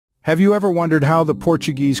Have you ever wondered how the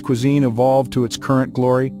Portuguese cuisine evolved to its current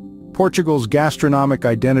glory? Portugal's gastronomic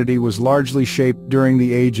identity was largely shaped during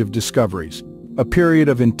the Age of Discoveries, a period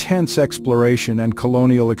of intense exploration and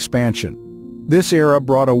colonial expansion. This era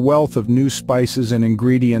brought a wealth of new spices and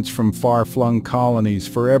ingredients from far-flung colonies,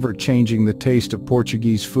 forever changing the taste of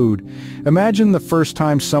Portuguese food. Imagine the first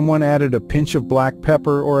time someone added a pinch of black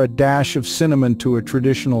pepper or a dash of cinnamon to a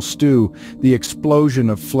traditional stew, the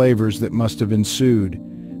explosion of flavors that must have ensued.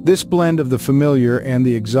 This blend of the familiar and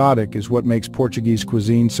the exotic is what makes Portuguese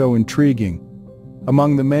cuisine so intriguing.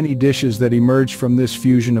 Among the many dishes that emerged from this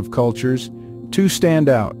fusion of cultures, two stand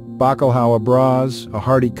out: Bacalhau à Brás, a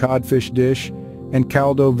hearty codfish dish, and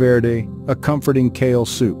Caldo Verde, a comforting kale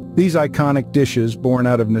soup. These iconic dishes, born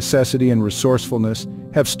out of necessity and resourcefulness,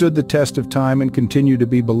 have stood the test of time and continue to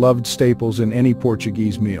be beloved staples in any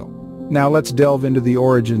Portuguese meal. Now let's delve into the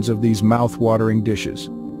origins of these mouth-watering dishes.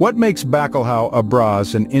 What makes Bacalhau à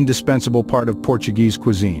Brás an indispensable part of Portuguese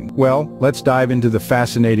cuisine? Well, let's dive into the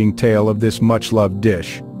fascinating tale of this much-loved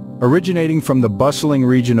dish. Originating from the bustling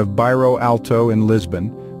region of Bairro Alto in Lisbon,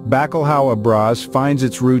 Bacalhau à Brás finds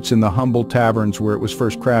its roots in the humble taverns where it was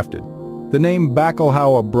first crafted. The name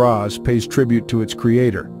Bacalhau à Brás pays tribute to its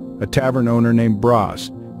creator, a tavern owner named Brás,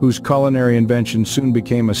 whose culinary invention soon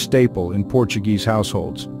became a staple in Portuguese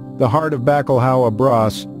households. The heart of Bacalhau à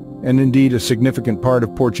Brás, and indeed a significant part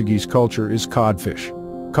of Portuguese culture, is codfish.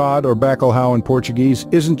 Cod, or bacalhau in Portuguese,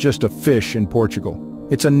 isn't just a fish in Portugal.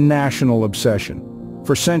 It's a national obsession.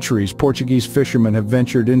 For centuries, Portuguese fishermen have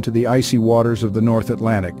ventured into the icy waters of the North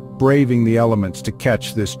Atlantic, braving the elements to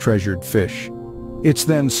catch this treasured fish. It's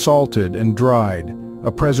then salted and dried,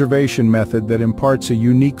 a preservation method that imparts a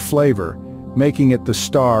unique flavor, making it the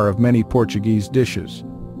star of many Portuguese dishes.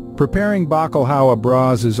 Preparing Bacalhau à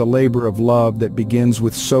Brás is a labor of love that begins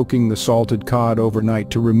with soaking the salted cod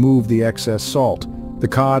overnight to remove the excess salt. The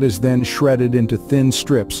cod is then shredded into thin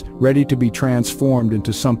strips, ready to be transformed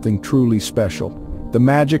into something truly special. The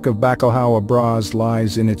magic of Bacalhau à Brás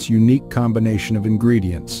lies in its unique combination of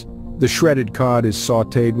ingredients. The shredded cod is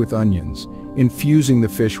sautéed with onions, infusing the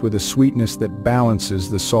fish with a sweetness that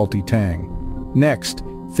balances the salty tang. Next,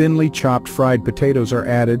 thinly chopped fried potatoes are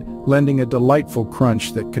added, lending a delightful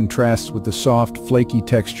crunch that contrasts with the soft, flaky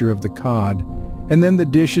texture of the cod. And then the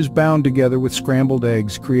dish is bound together with scrambled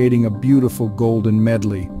eggs, creating a beautiful golden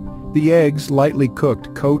medley. The eggs, lightly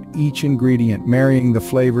cooked, coat each ingredient, marrying the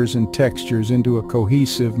flavors and textures into a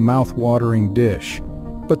cohesive, mouth-watering dish.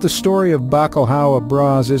 But the story of Bacalhau à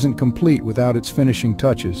Brás isn't complete without its finishing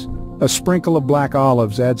touches. A sprinkle of black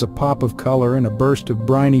olives adds a pop of color and a burst of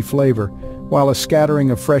briny flavor, while a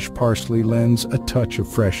scattering of fresh parsley lends a touch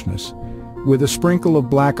of freshness. With a sprinkle of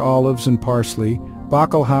black olives and parsley,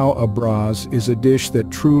 Bacalhau à Brás is a dish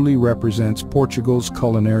that truly represents Portugal's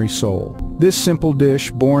culinary soul. This simple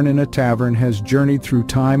dish, born in a tavern, has journeyed through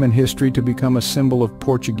time and history to become a symbol of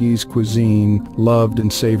Portuguese cuisine, loved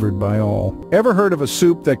and savored by all. Ever heard of a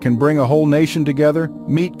soup that can bring a whole nation together?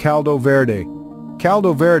 Meet Caldo Verde.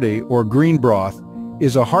 Caldo Verde, or green broth,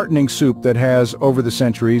 is a heartening soup that has, over the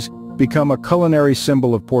centuries, become a culinary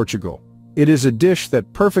symbol of Portugal. It is a dish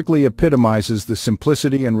that perfectly epitomizes the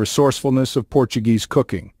simplicity and resourcefulness of Portuguese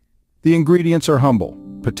cooking. The ingredients are humble: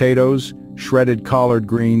 potatoes, shredded collard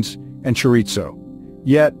greens, and chorizo.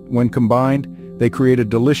 Yet, when combined, they create a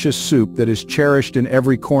delicious soup that is cherished in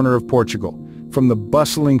every corner of Portugal, from the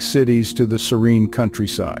bustling cities to the serene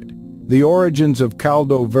countryside. The origins of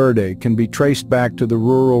Caldo Verde can be traced back to the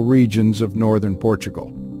rural regions of northern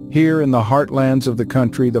Portugal. Here in the heartlands of the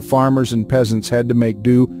country, the farmers and peasants had to make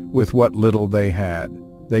do with what little they had.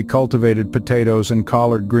 They cultivated potatoes and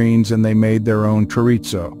collard greens, and they made their own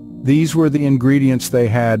chorizo. These were the ingredients they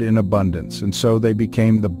had in abundance, and so they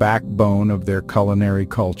became the backbone of their culinary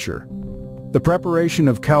culture. The preparation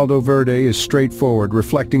of Caldo Verde is straightforward,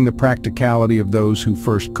 reflecting the practicality of those who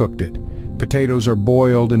first cooked it. Potatoes are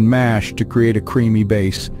boiled and mashed to create a creamy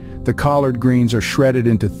base. The collard greens are shredded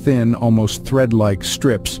into thin, almost thread-like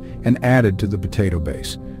strips and added to the potato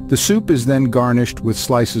base. The soup is then garnished with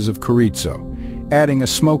slices of chorizo, adding a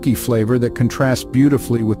smoky flavor that contrasts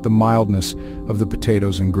beautifully with the mildness of the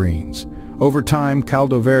potatoes and greens. Over time,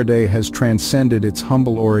 Caldo Verde has transcended its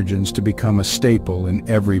humble origins to become a staple in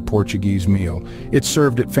every Portuguese meal. It's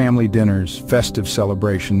served at family dinners, festive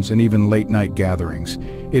celebrations, and even late-night gatherings.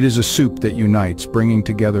 It is a soup that unites, bringing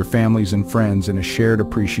together families and friends in a shared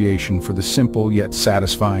appreciation for the simple yet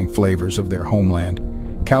satisfying flavors of their homeland.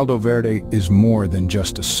 Caldo Verde is more than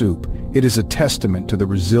just a soup. It is a testament to the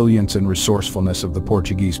resilience and resourcefulness of the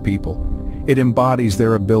Portuguese people. It embodies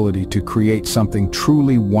their ability to create something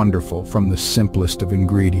truly wonderful from the simplest of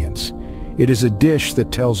ingredients. It is a dish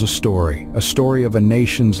that tells a story of a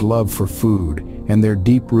nation's love for food and their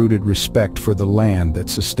deep-rooted respect for the land that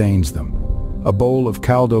sustains them. A bowl of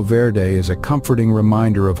Caldo Verde is a comforting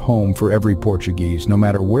reminder of home for every Portuguese, no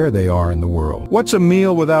matter where they are in the world. What's a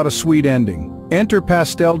meal without a sweet ending? Enter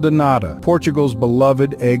Pastel de Nata, Portugal's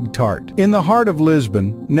beloved egg tart. In the heart of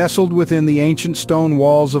Lisbon, nestled within the ancient stone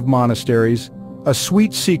walls of monasteries, a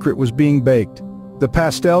sweet secret was being baked. The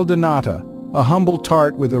Pastel de Nata, a humble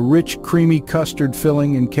tart with a rich, creamy custard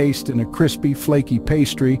filling encased in a crispy, flaky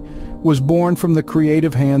pastry, was born from the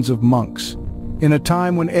creative hands of monks. In a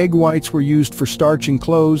time when egg whites were used for starching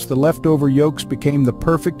clothes, the leftover yolks became the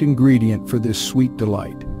perfect ingredient for this sweet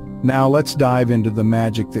delight. Now let's dive into the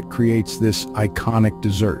magic that creates this iconic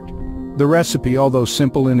dessert. The recipe, although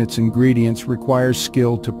simple in its ingredients, requires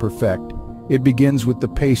skill to perfect. It begins with the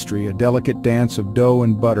pastry, a delicate dance of dough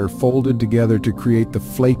and butter folded together to create the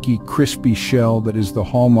flaky, crispy shell that is the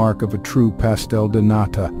hallmark of a true pastel de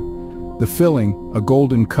nata. The filling, a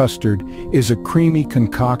golden custard, is a creamy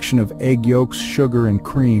concoction of egg yolks, sugar, and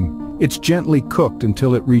cream. It's gently cooked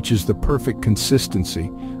until it reaches the perfect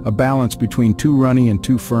consistency, a balance between too runny and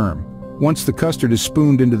too firm. Once the custard is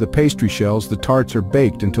spooned into the pastry shells, the tarts are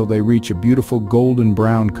baked until they reach a beautiful golden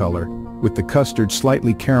brown color, with the custard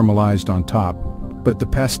slightly caramelized on top. But the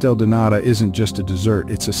pastel de nata isn't just a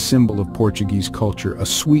dessert, it's a symbol of Portuguese culture, a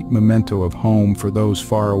sweet memento of home for those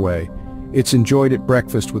far away. It's enjoyed at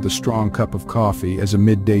breakfast with a strong cup of coffee, as a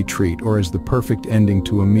midday treat, or as the perfect ending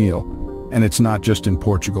to a meal. And it's not just in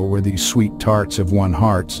Portugal where these sweet tarts have won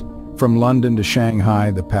hearts. From London to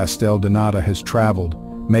Shanghai, the pastel de nata has traveled,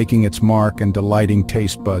 making its mark and delighting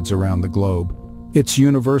taste buds around the globe. Its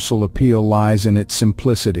universal appeal lies in its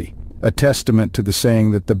simplicity, a testament to the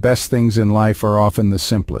saying that the best things in life are often the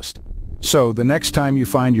simplest. So, the next time you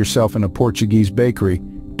find yourself in a Portuguese bakery,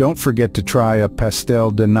 don't forget to try a pastel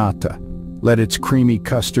de nata. Let its creamy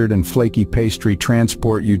custard and flaky pastry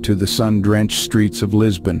transport you to the sun-drenched streets of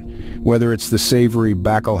Lisbon. Whether it's the savory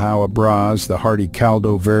Bacalhau abras, the hearty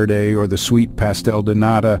Caldo Verde, or the sweet pastel de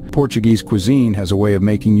nata, Portuguese cuisine has a way of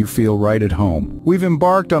making you feel right at home. We've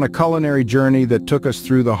embarked on a culinary journey that took us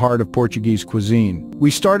through the heart of Portuguese cuisine. We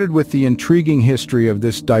started with the intriguing history of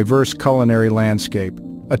this diverse culinary landscape,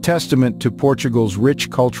 a testament to Portugal's rich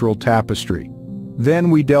cultural tapestry. Then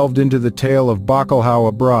we delved into the tale of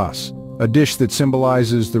Bacalhau abras, a dish that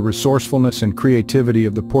symbolizes the resourcefulness and creativity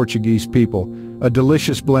of the Portuguese people, a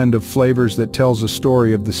delicious blend of flavors that tells a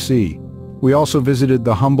story of the sea. We also visited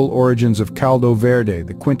the humble origins of Caldo Verde,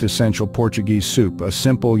 the quintessential Portuguese soup, a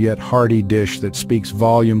simple yet hearty dish that speaks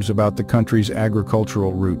volumes about the country's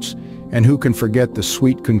agricultural roots. And who can forget the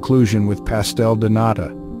sweet conclusion with pastel de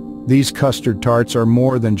nata? These custard tarts are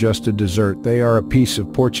more than just a dessert, they are a piece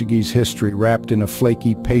of Portuguese history wrapped in a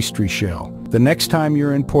flaky pastry shell. The next time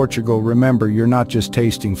you're in Portugal, remember, you're not just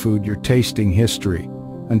tasting food, you're tasting history.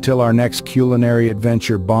 Until our next culinary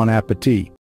adventure, bon appétit.